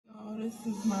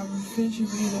This is my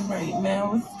refrigerator right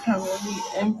now. It's currently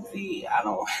empty. I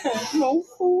don't have no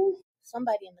food.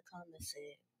 Somebody in the comments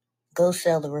said, go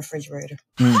sell the refrigerator.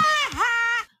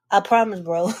 I promise,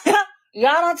 bro.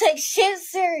 Y'all don't take shit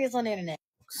serious on the internet.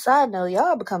 Side note, y'all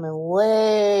are becoming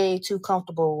way too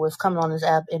comfortable with coming on this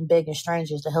app and begging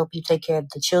strangers to help you take care of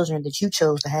the children that you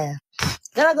chose to have.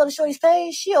 Then I go to Shorty's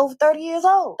page. She over 30 years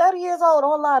old. 30 years old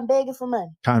online begging for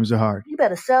money. Times are hard. You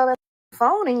better sell that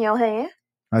phone in your hand.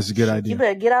 That's a good idea. You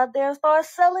better get out there and start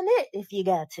selling it if you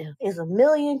got to. There's a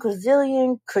million,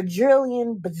 quadrillion,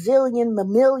 bazillion,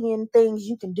 mammillion things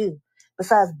you can do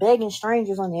besides begging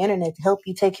strangers on the internet to help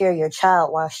you take care of your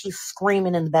child while she's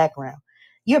screaming in the background.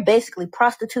 You're basically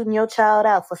prostituting your child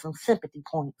out for some sympathy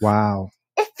points. Wow.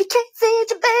 If you can't feed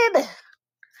your baby,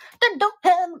 then don't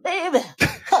have a baby.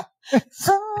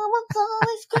 Someone's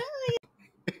always crying.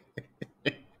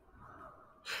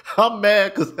 I'm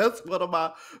mad because that's one of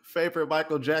my favorite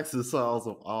Michael Jackson songs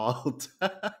of all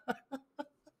time.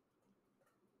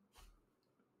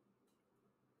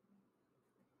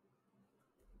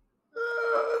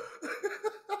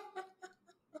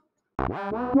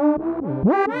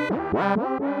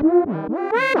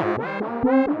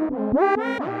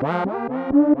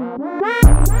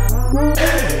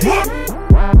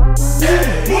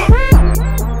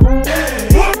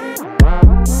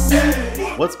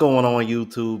 What's going on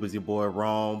YouTube? It's your boy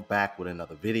Rome back with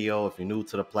another video. If you're new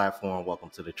to the platform, welcome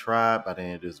to the tribe. By the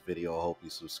end of this video, I hope you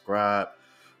subscribe.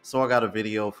 So I got a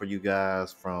video for you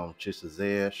guys from Chisha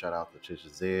Zed. Shout out to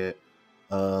Chisha Zed.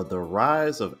 The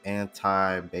rise of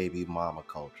anti-baby mama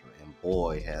culture. And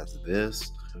boy, has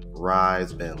this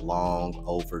rise been long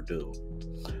overdue.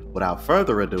 Without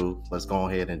further ado, let's go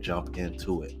ahead and jump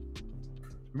into it.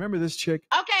 Remember this chick?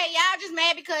 Okay, y'all just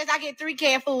mad because I get 3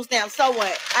 canned food stamps. So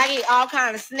what? I get all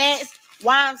kind of snacks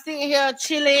while I'm sitting here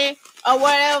chilling or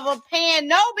whatever, paying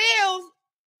no bills.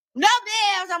 No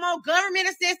bills. I'm on government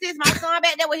assistance. My son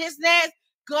back there with his snacks.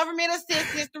 Government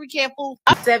assistance, 3 canned food.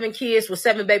 7 kids with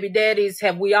 7 baby daddies.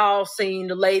 Have we all seen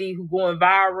the lady who going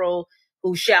viral,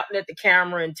 who's shouting at the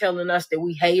camera and telling us that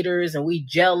we haters and we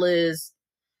jealous?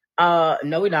 No,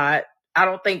 we're not. I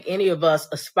don't think any of us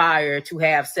aspire to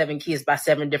have 7 kids by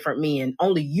 7 different men.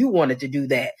 Only you wanted to do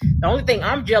that. The only thing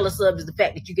I'm jealous of is the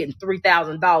fact that you're getting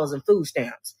 $3,000 in food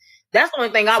stamps. That's the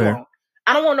only thing I want.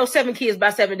 I don't want no 7 kids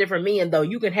by 7 different men, though.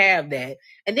 You can have that.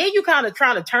 And then you kind of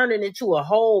trying to turn it into a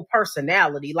whole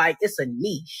personality. Like it's a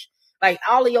niche. Like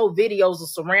all of your videos are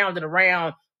surrounded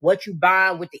around what you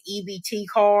buying with the EBT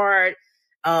card.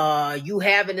 You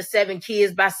having the 7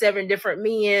 kids by 7 different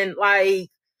men. Like,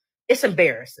 it's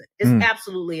embarrassing. It's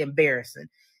absolutely embarrassing.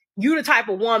 You the type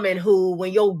of woman who,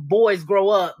 when your boys grow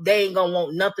up, they ain't gonna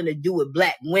want nothing to do with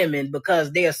black women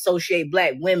because they associate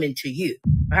black women to you,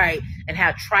 right? And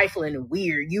how trifling and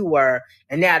weird you were.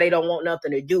 And now they don't want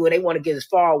nothing to do. And they want to get as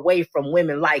far away from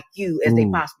women like you as they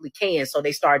possibly can. So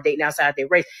they start dating outside their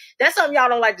race. That's something y'all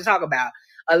don't like to talk about.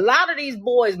 A lot of these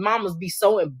boys' mamas be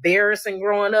so embarrassing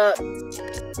growing up.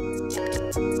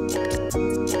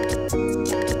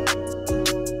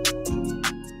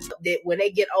 That when they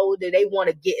get older, they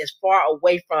want to get as far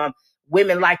away from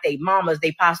women like they mamas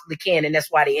they possibly can, and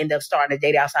that's why they end up starting to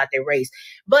date outside their race.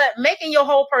 But making your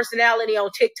whole personality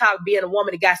on TikTok being a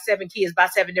woman that got 7 kids by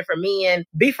 7 different men,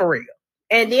 be for real.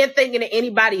 And then thinking that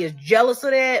anybody is jealous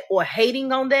of that or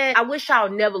hating on that, I wish y'all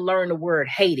never learned the word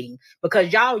hating,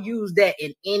 because y'all use that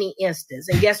in any instance.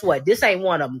 And guess what? This ain't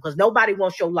one of them, because nobody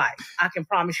wants your life. I can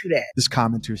promise you that. This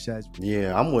commenter says,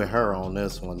 yeah, I'm with her on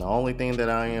this one. The only thing that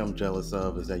I am jealous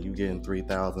of is that you getting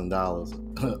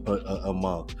 $3,000 a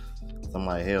month. So I'm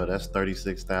like, hell, that's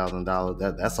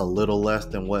 $36,000. That's a little less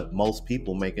than what most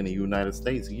people make in the United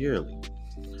States yearly.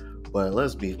 But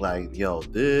let's be like, yo,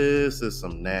 this is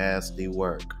some nasty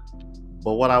work.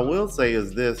 But what I will say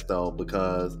is this, though,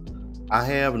 because I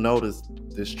have noticed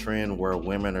this trend where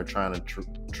women are trying to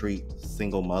treat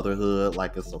single motherhood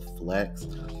like it's a flex.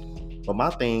 But my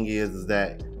thing is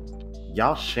that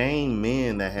y'all shame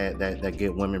men that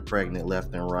get women pregnant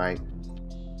left and right.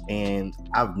 And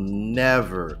I've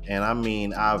never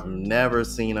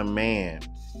seen a man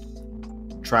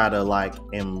try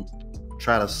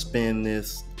to spin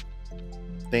this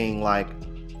thing like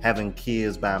having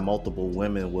kids by multiple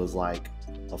women was like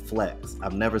a flex.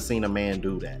 I've never seen a man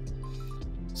do that.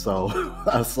 So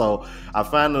I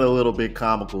find it a little bit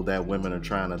comical that women are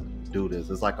trying to do this.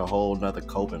 It's like a whole nother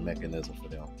coping mechanism for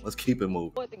them. Let's keep it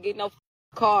moving. To get no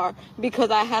car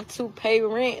because I have to pay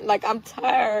rent. Like, I'm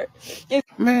tired.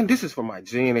 Man, this is for my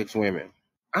Gen X women.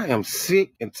 I am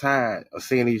sick and tired of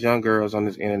seeing these young girls on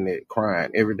this internet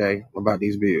crying every day about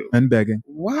these bills. and begging.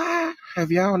 Why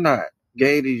have y'all not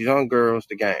gave these young girls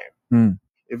the game?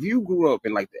 If you grew up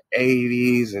in like the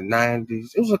 80s and 90s,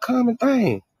 it was a common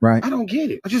thing. Right. I don't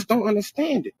get it. I just don't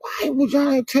understand it. Why would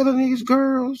y'all ain't telling these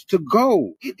girls to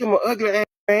go get them an ugly ass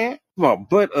man? Come on,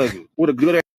 butt ugly with a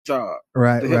good ass job.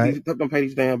 Right, To help them pay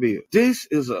these damn bills. This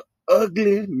is a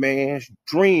ugly man's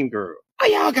dream girl. Why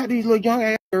y'all got these little young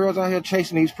ass girls out here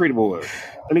chasing these pretty boys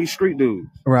and these street dudes?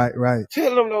 Right.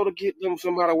 Tell them though to get them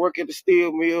somebody to work at the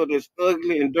steel mill that's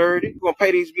ugly and dirty. You gonna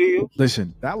pay these bills?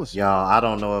 Listen, that was Y'all, I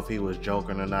don't know if he was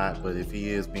joking or not, but if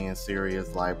he is being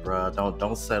serious, like, bruh,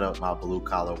 don't set up my blue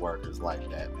collar workers like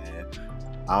that, man.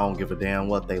 I don't give a damn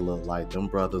what they look like. Them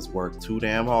brothers work too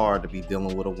damn hard to be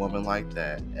dealing with a woman like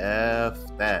that.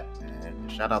 F that, man.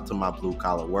 Shout out to my blue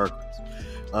collar workers.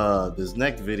 This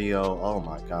next video, oh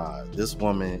my God, this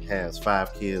woman has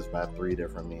 5 kids by 3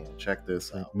 different men. Check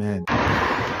this out. man.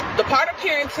 The part of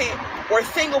parenting or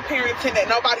single parenting that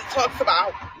nobody talks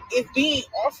about is being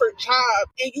offered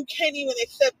jobs, and you can't even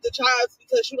accept the jobs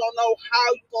because you don't know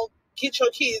how you're going to get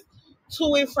your kids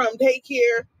to and from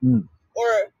daycare,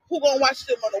 or who going to watch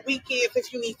them on the weekends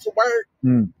if you need to work,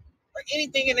 or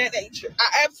anything in that nature.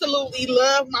 I absolutely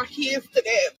love my kids to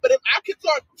death, but if I could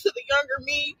talk to the younger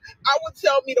me, I would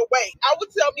tell me to wait. I would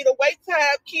tell me to wait to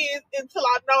have kids until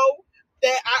I know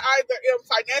that I either am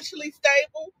financially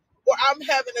stable or I'm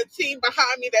having a team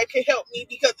behind me that can help me,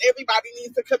 because everybody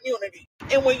needs a community.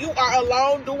 And when you are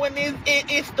alone doing this,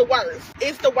 it's the worst.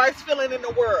 It's the worst feeling in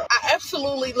the world. I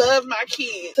absolutely love my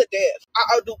kids to death.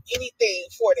 I'll do anything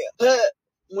for them. But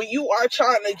when you are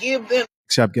trying to give them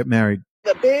Except get married.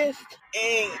 the best,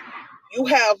 and you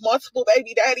have multiple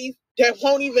baby daddies that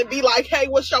won't even be like, hey,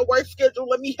 what's your work schedule?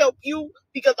 Let me help you,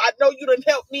 because I know you done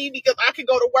help me, because I can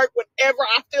go to work whenever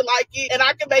I feel like it, and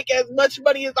I can make as much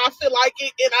money as I feel like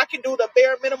it, and I can do the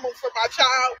bare minimum for my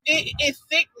child. It's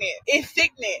sickening. It's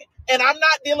sickening. And I'm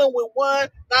not dealing with 1,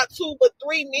 not 2, but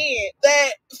 3 men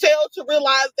that fail to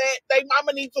realize that they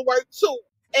mama needs to work too.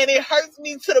 And it hurts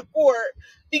me to the core,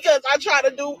 because I try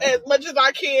to do as much as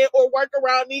I can or work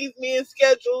around these men's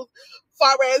schedules,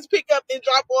 far as pick up and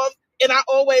drop off, and I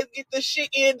always get the shit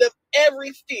end of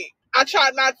every stick. I try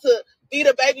not to be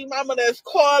the baby mama that's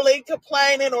calling,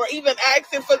 complaining, or even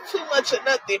asking for too much or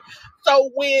nothing. So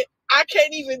when I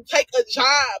can't even take a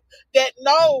job that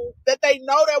they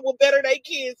know that will better their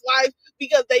kids' life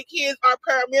because their kids are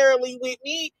primarily with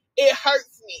me, it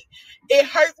hurts me. It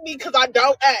hurts me because I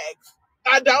don't ask.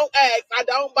 I don't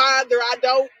bother, I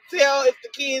don't tell if the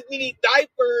kids need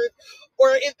diapers,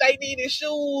 or if they needed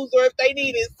shoes, or if they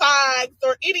needed socks,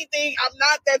 or anything. I'm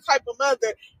not that type of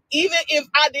mother. Even if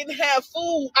I didn't have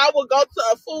food, I would go to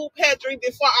a food pantry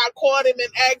before I called them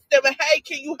and asked them, hey,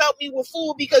 can you help me with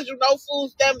food? Because you know food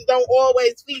stamps don't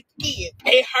always feed the kids.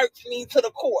 It hurts me to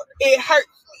the core. It hurts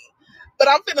me. But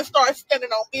I'm finna start standing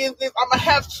on business. I'm gonna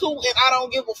have 2, and I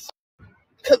don't give a fuck.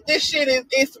 Because this shit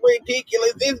it's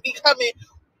ridiculous. It's becoming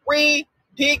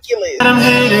ridiculous. I'm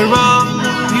headed wrong.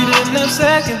 You didn't have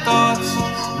second thoughts.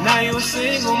 Now you're a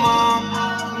single mom.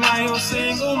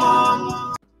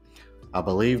 I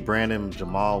believe Brandon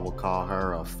Jamal will call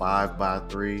her a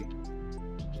 5x3.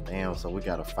 Damn, so we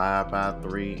got a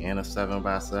 5x3 and a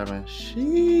 7x7.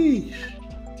 Sheesh.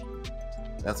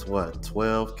 That's what,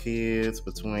 12 kids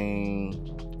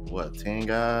between, 10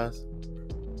 guys?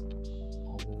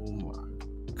 Oh my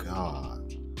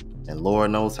God. And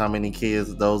Lord knows how many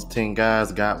kids those 10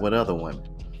 guys got with other women.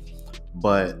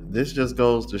 But this just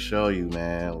goes to show you,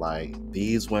 man, like,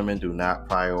 these women do not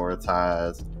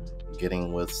prioritize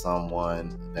getting with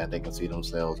someone that they can see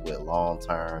themselves with long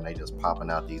term. They just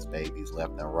popping out these babies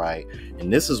left and right.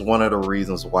 And this is one of the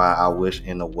reasons why I wish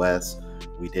in the West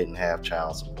we didn't have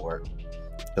child support.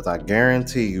 Because I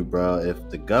guarantee you, bro, if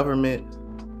the government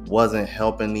wasn't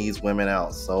helping these women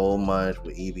out so much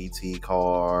with EBT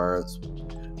cards,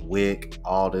 WIC,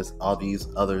 all these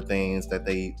other things that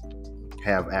they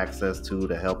have access to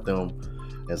help them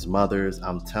as mothers,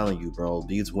 I'm telling you, bro,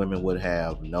 these women would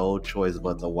have no choice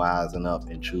but to wisen up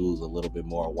and choose a little bit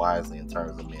more wisely in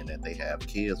terms of men that they have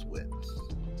kids with.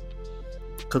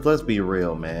 Because let's be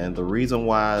real, man, the reason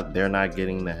why they're not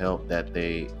getting the help that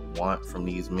they want from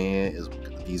these men is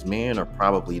because these men are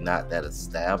probably not that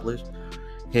established.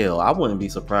 Hell, I wouldn't be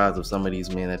surprised if some of these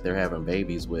men that they're having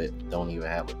babies with don't even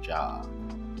have a job.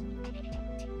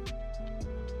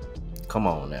 Come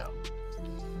on now.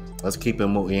 Let's keep it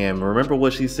moving. And remember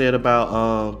what she said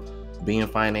about waiting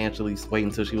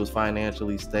until she was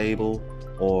financially stable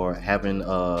or having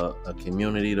a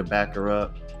community to back her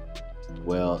up.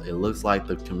 Well, it looks like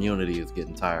the community is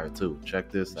getting tired too.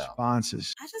 Check this out.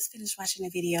 Responses. I just finished watching a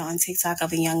video on TikTok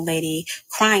of a young lady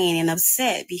crying and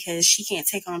upset because she can't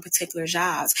take on particular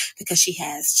jobs because she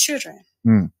has children.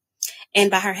 And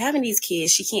by her having these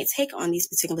kids, she can't take on these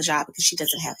particular jobs because she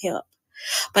doesn't have help.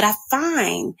 But I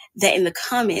find that in the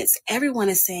comments, everyone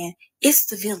is saying, it's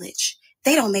the village.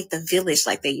 They don't make the village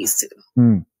like they used to.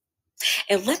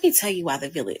 And let me tell you why the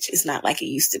village is not like it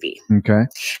used to be. Okay.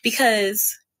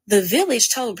 Because the village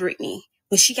told Brittany,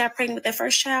 when she got pregnant with that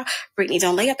first child, Brittany,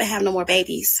 don't lay up and have no more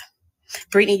babies.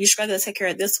 Brittany, you struggle to take care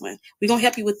of this one. We're going to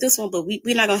help you with this one, but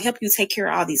we're not going to help you take care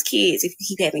of all these kids if you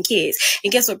keep having kids.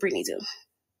 And guess what Brittany do?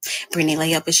 Brittany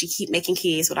lay up and she keep making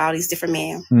kids with all these different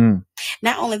men.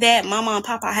 Not only that, Mama and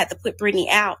Papa had to put Brittany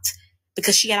out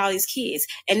because she got all these kids.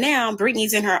 And now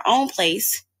Brittany's in her own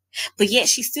place, but yet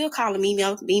she's still calling me,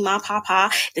 my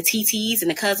Papa, the TTs and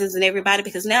the cousins and everybody,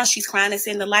 because now she's crying and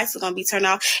saying the lights are going to be turned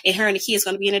off and her and the kids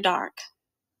going to be in the dark.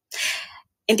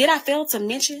 And did I fail to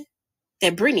mention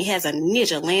that Brittany has a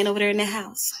ninja laying over there in the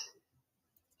house?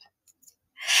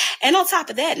 And on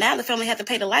top of that, now the family had to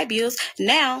pay the light bills.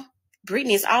 Now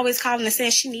Brittany is always calling and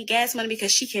saying she need gas money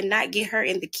because she cannot get her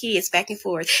and the kids back and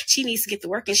forth. She needs to get to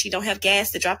work and she don't have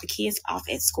gas to drop the kids off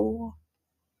at school.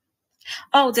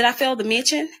 Oh, did I fail to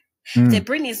mention that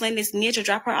Brittany is letting this ninja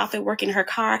drop her off at work in her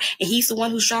car and he's the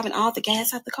one who's driving all the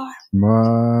gas out the car?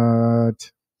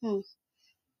 What?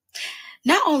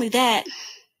 Not only that,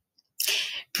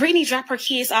 Brittany dropped her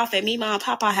kids off at Mima and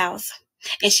Papa house.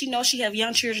 And she knows she have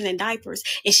young children in diapers.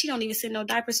 And she don't even send no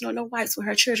diapers nor no wipes with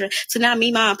her children. So now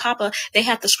Mima and Papa, they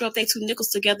have to scrub their 2 nickels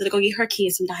together to go get her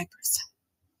kids some diapers.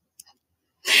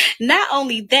 Not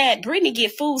only that, Brittany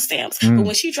get food stamps. But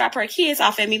when she drop her kids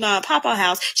off at Mima and Papa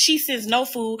house, she sends no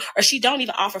food, or she don't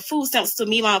even offer food stamps to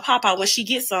Mima and Papa when she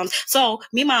gets some. So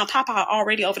Mima and Papa are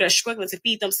already over there struggling to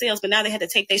feed themselves, but now they had to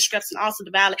take their scraps and also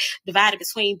divide it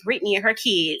between Brittany and her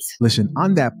kids. Listen,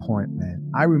 on that point,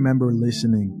 man, I remember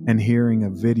listening and hearing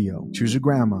a video. She was a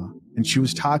grandma, and she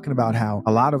was talking about how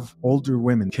a lot of older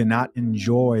women cannot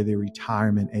enjoy their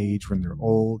retirement age when they're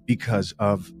old because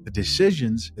of the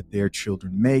decisions that their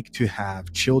children make to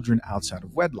have children outside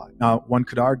of wedlock. Now, one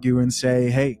could argue and say,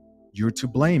 hey, you're to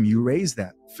blame. You raised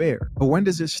that. Fair. But when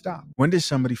does it stop? When does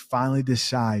somebody finally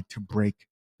decide to break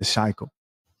the cycle?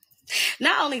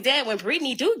 Not only that, when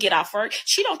Brittany do get off work,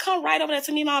 she don't come right over there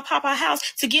to Mima and Papa's house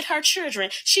to get her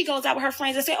children. She goes out with her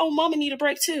friends and say, oh, Mama need a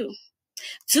break too.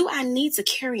 Do I need to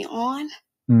carry on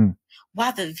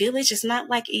while the village is not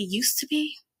like it used to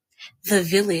be? The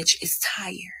village is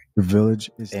tired. The village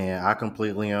is... And I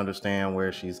completely understand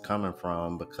where she's coming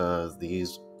from, because the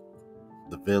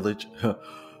village,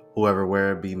 whoever,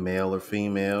 whether it be male or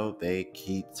female, they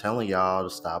keep telling y'all to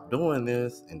stop doing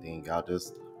this, and then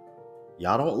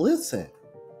y'all don't listen.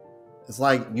 It's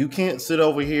like you can't sit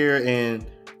over here and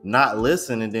not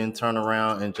listen and then turn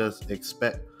around and just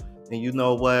expect. And you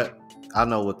know what? I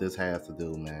know what this has to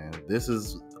do, man. This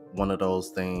is one of those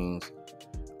things.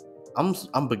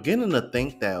 I'm beginning to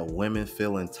think that women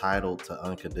feel entitled to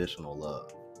unconditional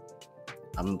love.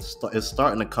 It's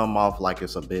starting to come off like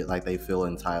it's a bit like they feel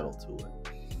entitled to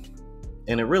it.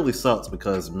 And it really sucks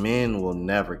because men will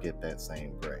never get that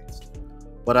same grace.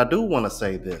 But I do want to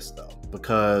say this, though,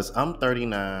 because I'm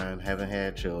 39, haven't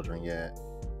had children yet.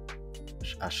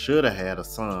 I should have had a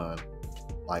son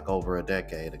like over a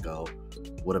decade ago.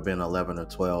 Would have been 11 or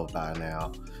 12 by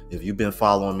now. If you've been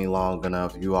following me long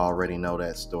enough, you already know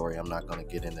that story. I'm not going to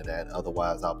get into that.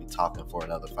 Otherwise, I'll be talking for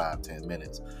another 5-10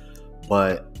 minutes.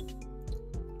 But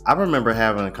I remember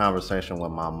having a conversation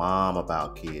with my mom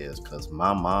about kids, because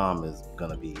my mom is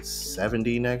going to be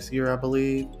 70 next year, I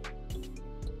believe.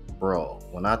 Bro,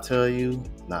 when I tell you,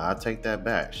 I take that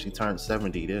back. She turned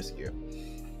 70 this year.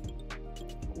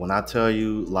 When I tell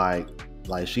you, like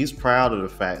she's proud of the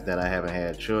fact that I haven't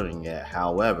had children yet.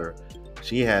 However,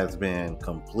 she has been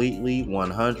completely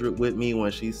 100 with me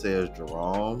when she says,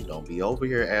 Jerome, don't be over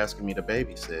here asking me to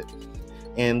babysit.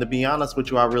 And to be honest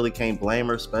with you, I really can't blame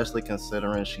her, especially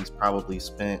considering she's probably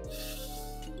spent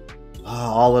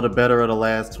all of the better of the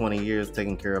last 20 years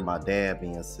taking care of my dad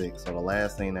being sick. So the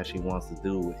last thing that she wants to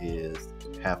do is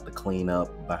have to clean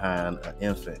up behind an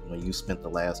infant when you spent the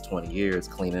last 20 years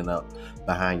cleaning up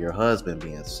behind your husband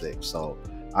being sick. So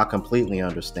I completely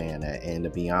understand that. And to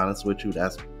be honest with you,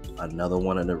 that's another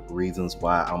one of the reasons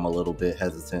why I'm a little bit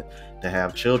hesitant to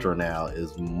have children now,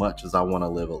 as much as I want to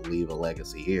leave a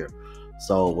legacy here.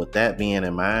 So with that being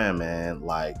in mind, man,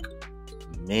 like,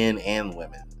 men and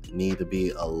women need to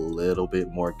be a little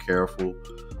bit more careful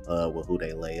with who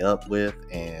they lay up with,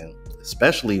 and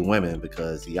especially women,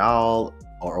 because y'all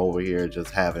are over here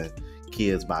just having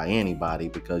kids by anybody.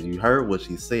 Because you heard what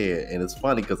she said, and it's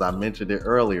funny because I mentioned it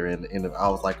earlier, and I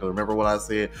was like, remember what I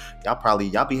said?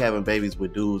 Y'all be having babies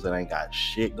with dudes that ain't got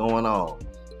shit going on.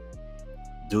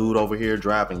 Dude over here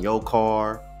driving your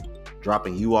car,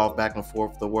 dropping you off back and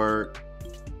forth to work.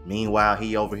 Meanwhile,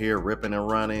 he over here ripping and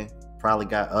running, probably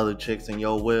got other chicks in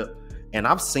your whip. And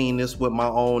I've seen this with my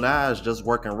own eyes, just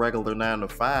working regular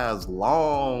 9-to-5s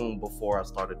long before I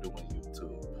started doing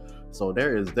YouTube. So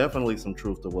there is definitely some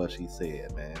truth to what she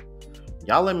said, man.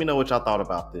 Y'all let me know what y'all thought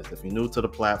about this. If you're new to the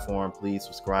platform, please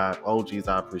subscribe. OGs,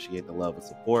 I appreciate the love and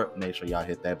support. Make sure y'all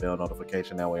hit that bell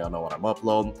notification. That way y'all know when I'm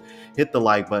uploading. Hit the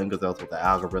like button because that's what the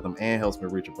algorithm and helps me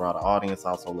reach a broader audience.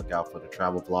 Also look out for the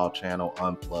travel vlog channel,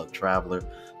 Unplugged Traveler.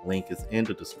 Link is in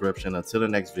the description. Until the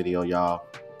next video, y'all.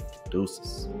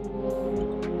 Deuces.